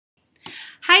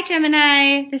Hi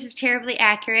Gemini, this is Terribly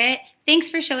Accurate. Thanks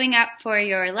for showing up for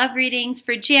your love readings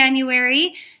for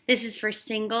January. This is for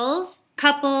singles,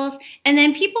 couples, and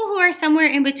then people who are somewhere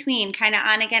in between, kind of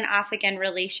on again, off again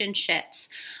relationships.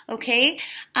 Okay,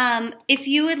 if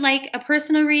you would like a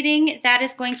personal reading, that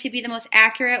is going to be the most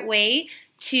accurate way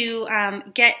to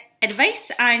get advice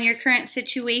on your current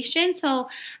situation. So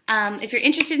if you're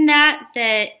interested in that,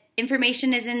 the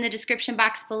information is in the description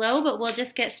box below, but we'll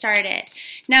just get started.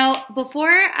 Now, before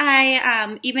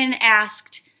I even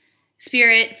asked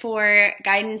Spirit for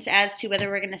guidance as to whether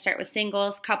we're going to start with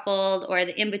singles, coupled, or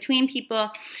the in-between people,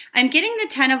 I'm getting the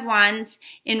Ten of Wands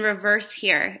in reverse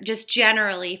here, just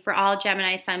generally for all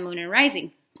Gemini, Sun, Moon, and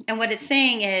Rising. And what it's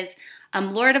saying is,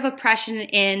 Lord of Oppression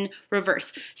in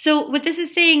reverse. So what this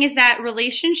is saying is that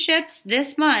relationships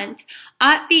this month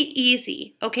ought be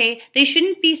easy, okay? They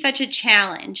shouldn't be such a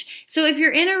challenge. So if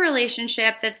you're in a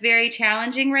relationship that's very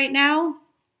challenging right now,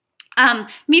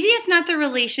 maybe it's not the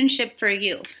relationship for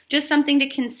you. Just something to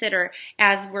consider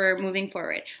as we're moving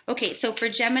forward. Okay, so for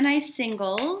Gemini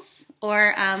singles,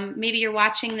 or maybe you're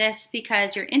watching this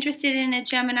because you're interested in a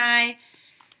Gemini,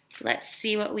 let's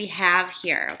see what we have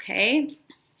here, okay?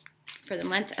 For the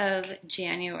month of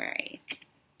January.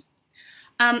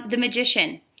 The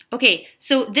Magician. Okay,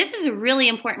 so this is a really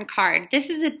important card. This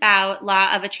is about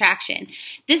law of attraction.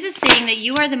 This is saying that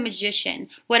you are the magician.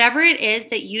 Whatever it is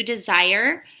that you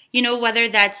desire, you know, whether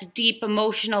that's deep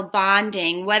emotional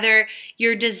bonding, whether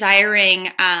you're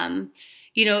desiring,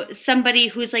 you know, somebody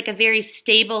who's like a very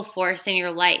stable force in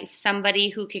your life, somebody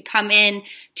who could come in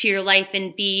to your life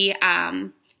and be,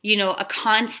 you know, a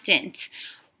constant.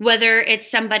 Whether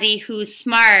it's somebody who's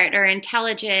smart or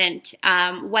intelligent,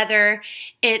 whether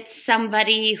it's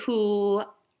somebody who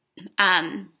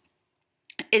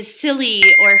is silly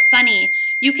or funny,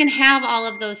 you can have all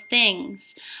of those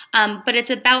things. But it's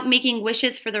about making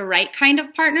wishes for the right kind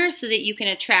of partner so that you can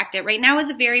attract it. Right now is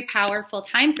a very powerful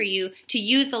time for you to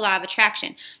use the law of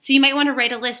attraction. So you might want to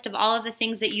write a list of all of the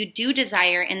things that you do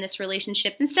desire in this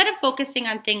relationship instead of focusing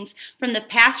on things from the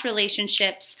past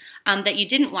relationships that you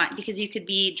didn't want, because you could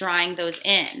be drawing those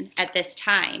in at this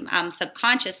time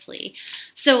subconsciously.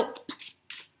 So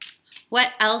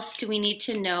what else do we need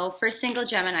to know for single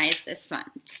Geminis this month?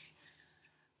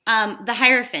 The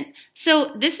Hierophant.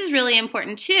 So this is really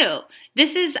important too.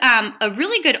 This is a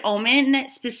really good omen,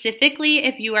 specifically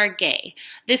if you are gay.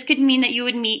 This could mean that you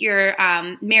would meet your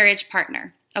marriage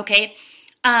partner, okay?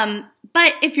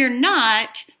 But if you're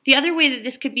not, the other way that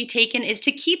this could be taken is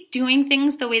to keep doing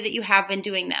things the way that you have been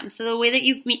doing them. So the way that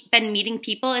you've been meeting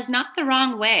people is not the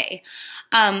wrong way.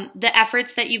 The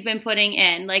efforts that you've been putting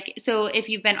in, like, so if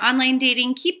you've been online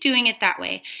dating, keep doing it that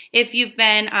way. If you've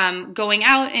been going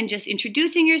out and just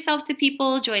introducing yourself to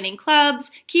people, joining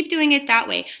clubs, keep doing it that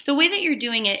way. The way that you're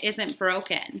doing it isn't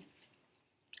broken.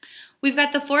 We've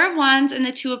got the Four of Wands and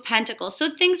the Two of Pentacles.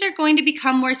 So things are going to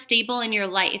become more stable in your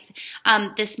life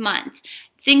this month.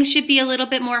 Things should be a little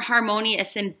bit more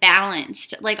harmonious and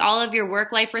balanced. Like all of your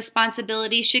work-life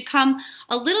responsibilities should come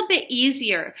a little bit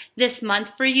easier this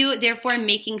month for you, therefore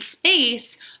making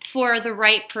space for the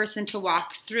right person to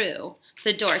walk through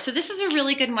the door. So this is a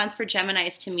really good month for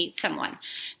Geminis to meet someone.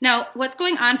 Now, what's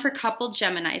going on for coupled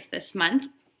Geminis this month?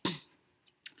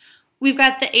 We've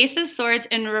got the Ace of Swords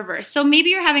in reverse. So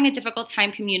maybe you're having a difficult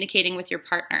time communicating with your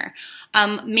partner.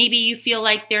 Maybe you feel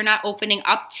like they're not opening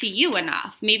up to you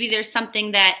enough. Maybe there's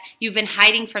something that you've been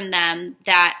hiding from them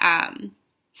that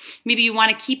maybe you want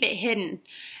to keep it hidden.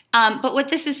 But what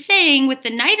this is saying with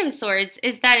the Knight of Swords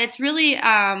is that it's really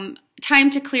time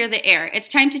to clear the air. It's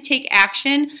time to take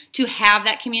action to have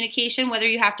that communication, whether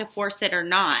you have to force it or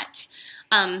not.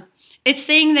 It's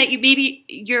saying that maybe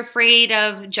you're afraid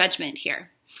of judgment here.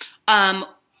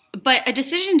 But a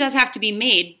decision does have to be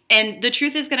made, and the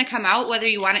truth is going to come out whether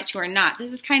you want it to or not.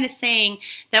 This is kind of saying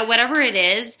that whatever it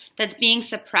is that's being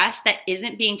suppressed, that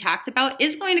isn't being talked about,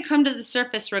 is going to come to the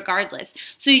surface regardless.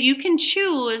 So you can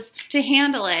choose to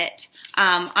handle it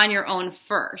on your own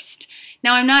first.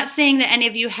 Now, I'm not saying that any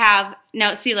of you have,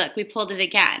 now see, look, we pulled it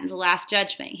again, the Last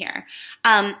Judgment here.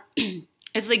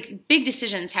 It's like big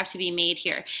decisions have to be made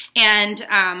here, and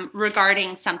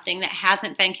regarding something that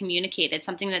hasn't been communicated,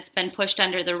 something that's been pushed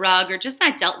under the rug or just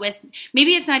not dealt with.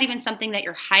 Maybe it's not even something that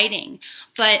you're hiding,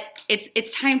 but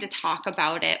it's time to talk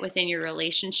about it within your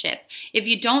relationship. If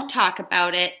you don't talk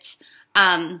about it,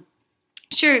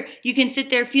 sure, you can sit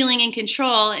there feeling in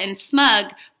control and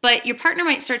smug, but your partner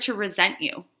might start to resent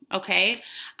you, okay?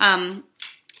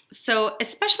 So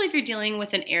especially if you're dealing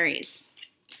with an Aries.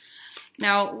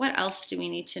 Now, what else do we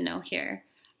need to know here?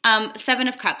 Seven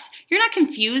of Cups. You're not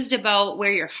confused about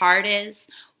where your heart is,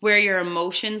 where your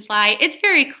emotions lie. It's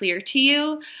very clear to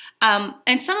you.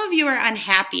 And some of you are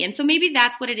unhappy. And so maybe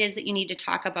that's what it is that you need to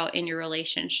talk about in your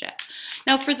relationship.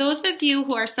 Now, for those of you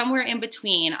who are somewhere in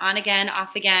between, on again,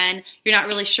 off again, you're not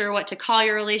really sure what to call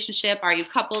your relationship. Are you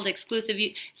coupled, exclusive?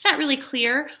 It's not really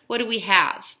clear. What do we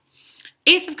have?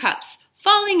 Ace of Cups,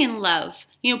 falling in love,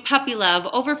 puppy love,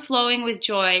 overflowing with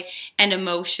joy and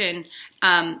emotion.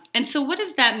 And so what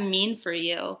does that mean for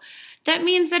you? That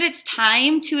means that it's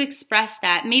time to express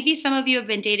that. Maybe some of you have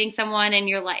been dating someone and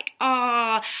you're like,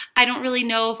 oh, I don't really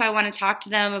know if I want to talk to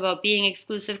them about being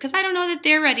exclusive because I don't know that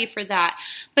they're ready for that.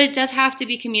 But it does have to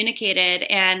be communicated,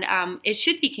 and it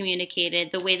should be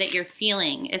communicated the way that you're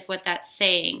feeling is what that's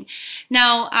saying.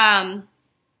 Now,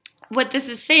 what this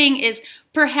is saying is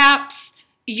perhaps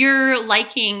you're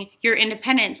liking your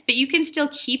independence, but you can still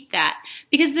keep that,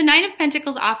 because the Nine of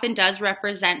Pentacles often does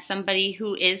represent somebody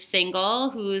who is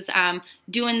single, who's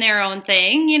doing their own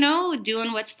thing,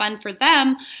 doing what's fun for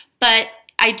them. But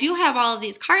I do have all of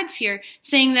these cards here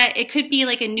saying that it could be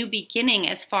like a new beginning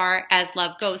as far as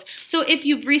love goes. So if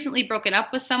you've recently broken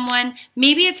up with someone,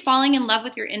 maybe it's falling in love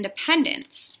with your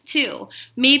independence too.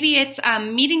 Maybe it's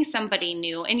meeting somebody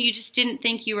new and you just didn't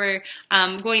think you were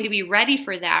going to be ready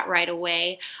for that right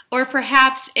away. Or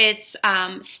perhaps it's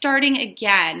starting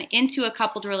again into a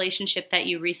coupled relationship that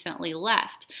you recently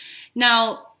left.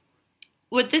 Now,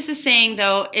 what this is saying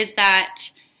though is that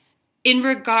in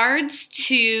regards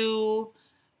to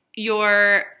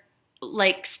your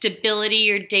stability,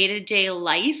 your day-to-day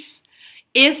life,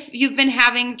 if you've been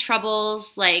having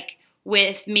troubles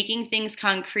with making things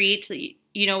concrete,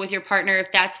 with your partner, if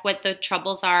that's what the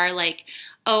troubles are,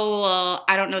 oh, well,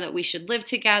 I don't know that we should live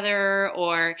together,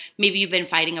 or maybe you've been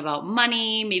fighting about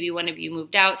money, maybe one of you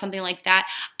moved out, something like that.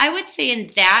 I would say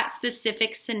in that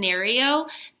specific scenario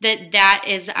that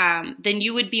is, then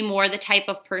you would be more the type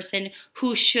of person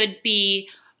who should be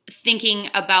thinking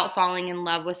about falling in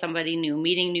love with somebody new,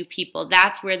 meeting new people.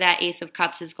 That's where that Ace of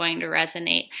Cups is going to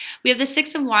resonate. We have the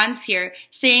Six of Wands here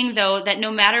saying, though, that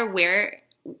no matter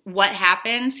what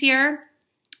happens here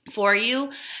for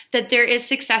you, that there is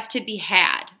success to be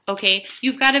had, okay?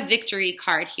 You've got a victory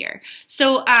card here.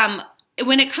 So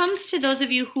when it comes to those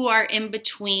of you who are in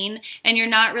between and you're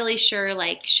not really sure,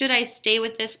 should I stay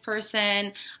with this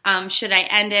person? Should I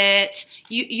end it?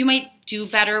 You might do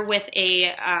better with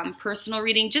a personal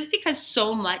reading, just because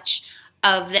so much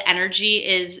of the energy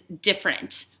is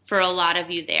different for a lot of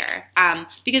you there.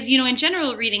 Because, in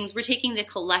general readings, we're taking the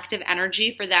collective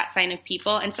energy for that sign of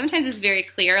people, and sometimes it's very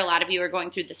clear a lot of you are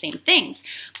going through the same things,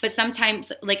 but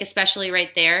sometimes, especially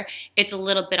right there, it's a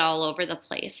little bit all over the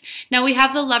place. Now we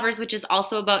have the Lovers, which is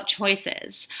also about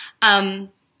choices.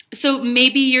 So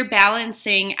maybe you're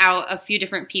balancing out a few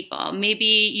different people.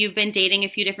 Maybe you've been dating a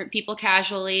few different people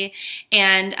casually,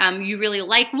 and you really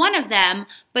like one of them,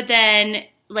 but then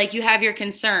you have your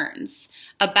concerns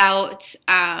about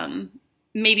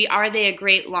maybe are they a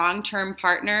great long-term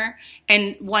partner,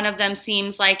 and one of them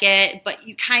seems like it, but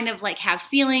you kind of have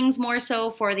feelings more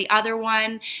so for the other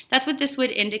one. That's what this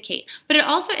would indicate. But it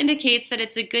also indicates that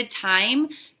it's a good time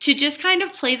to just kind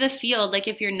of play the field,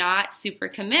 if you're not super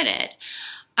committed.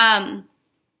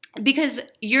 Because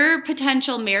your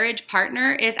potential marriage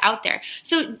partner is out there.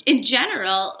 So in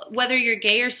general, whether you're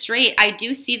gay or straight, I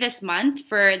do see this month,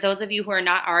 for those of you who are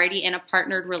not already in a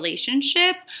partnered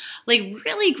relationship,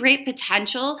 really great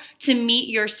potential to meet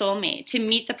your soulmate, to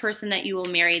meet the person that you will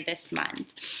marry this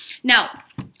month. Now,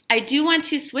 I do want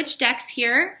to switch decks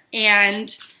here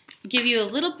and give you a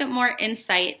little bit more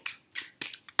insight.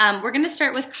 We're going to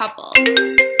start with couple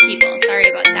people. Sorry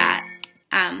about that.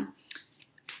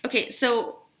 Okay,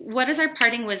 so what is our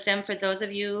parting wisdom for those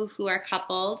of you who are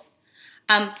coupled?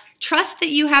 Trust that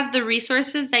you have the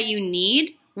resources that you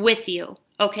need with you,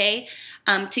 okay?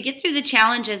 To get through the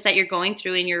challenges that you're going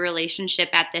through in your relationship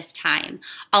at this time.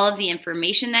 All of the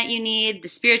information that you need, the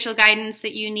spiritual guidance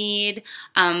that you need,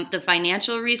 the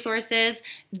financial resources,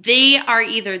 they are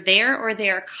either there or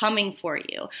they are coming for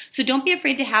you. So don't be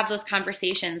afraid to have those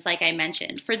conversations like I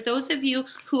mentioned. For those of you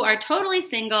who are totally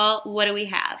single, what do we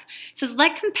have? It says,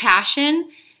 let compassion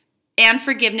and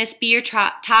forgiveness be your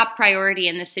top priority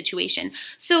in this situation.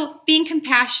 So being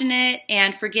compassionate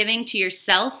and forgiving to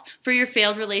yourself for your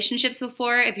failed relationships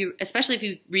before, especially if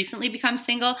you recently become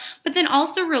single, but then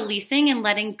also releasing and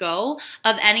letting go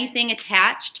of anything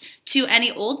attached to any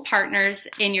old partners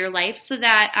in your life, so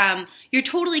that you're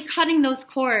totally cutting those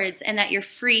cords and that you're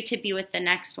free to be with the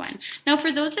next one. Now,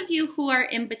 for those of you who are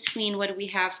in between, what do we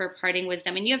have for parting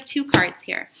wisdom? And you have two cards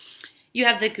here. You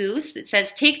have the Goose that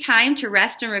says, take time to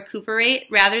rest and recuperate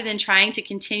rather than trying to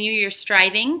continue your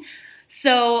striving.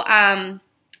 So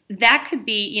that could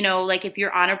be, if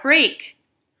you're on a break,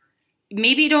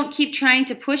 maybe don't keep trying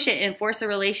to push it and force a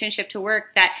relationship to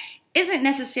work that isn't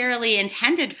necessarily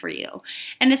intended for you.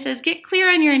 And it says, get clear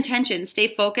on your intentions,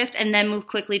 stay focused, and then move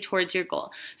quickly towards your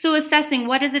goal. So assessing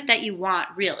what is it that you want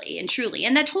really and truly.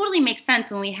 And that totally makes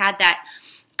sense when we had that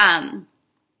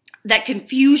that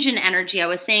confusion energy I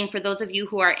was saying. For those of you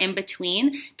who are in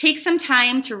between, take some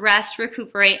time to rest,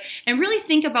 recuperate, and really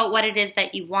think about what it is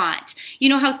that you want. You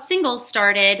know how singles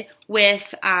started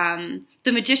with the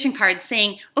Magician card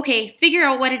saying, okay, figure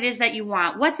out what it is that you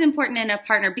want, what's important in a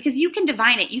partner, because you can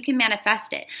divine it, you can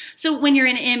manifest it. So when you're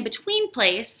in an in-between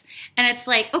place and it's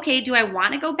like, okay, do I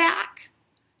want to go back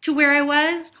to where I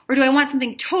was, or do I want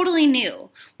something totally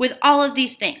new with all of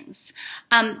these things?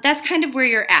 That's kind of where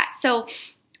you're at. So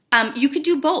you could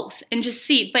do both and just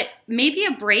see, but maybe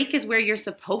a break is where you're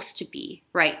supposed to be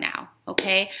right now,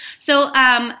 okay? So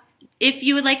if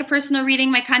you would like a personal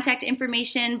reading, my contact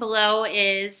information below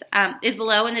is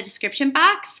below in the description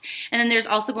box. And then there's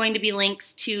also going to be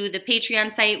links to the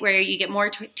Patreon site where you get more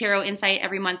tarot insight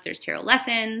every month. There's tarot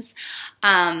lessons.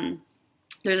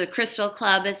 There's a crystal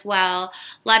club as well.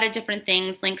 A lot of different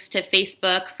things. Links to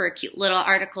Facebook for cute little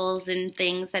articles and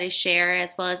things that I share,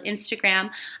 as well as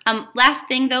Instagram. Last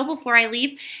thing though, before I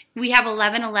leave, we have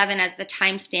 11/11 as the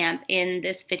timestamp in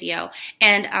this video.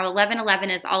 And our 11/11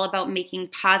 is all about making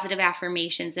positive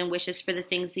affirmations and wishes for the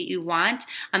things that you want.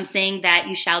 I'm saying that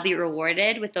you shall be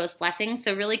rewarded with those blessings.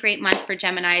 So really great month for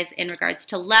Geminis in regards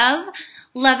to love.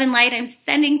 Love and light I'm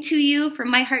sending to you from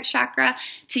my heart chakra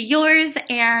to yours,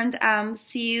 and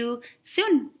see you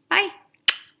soon. Bye.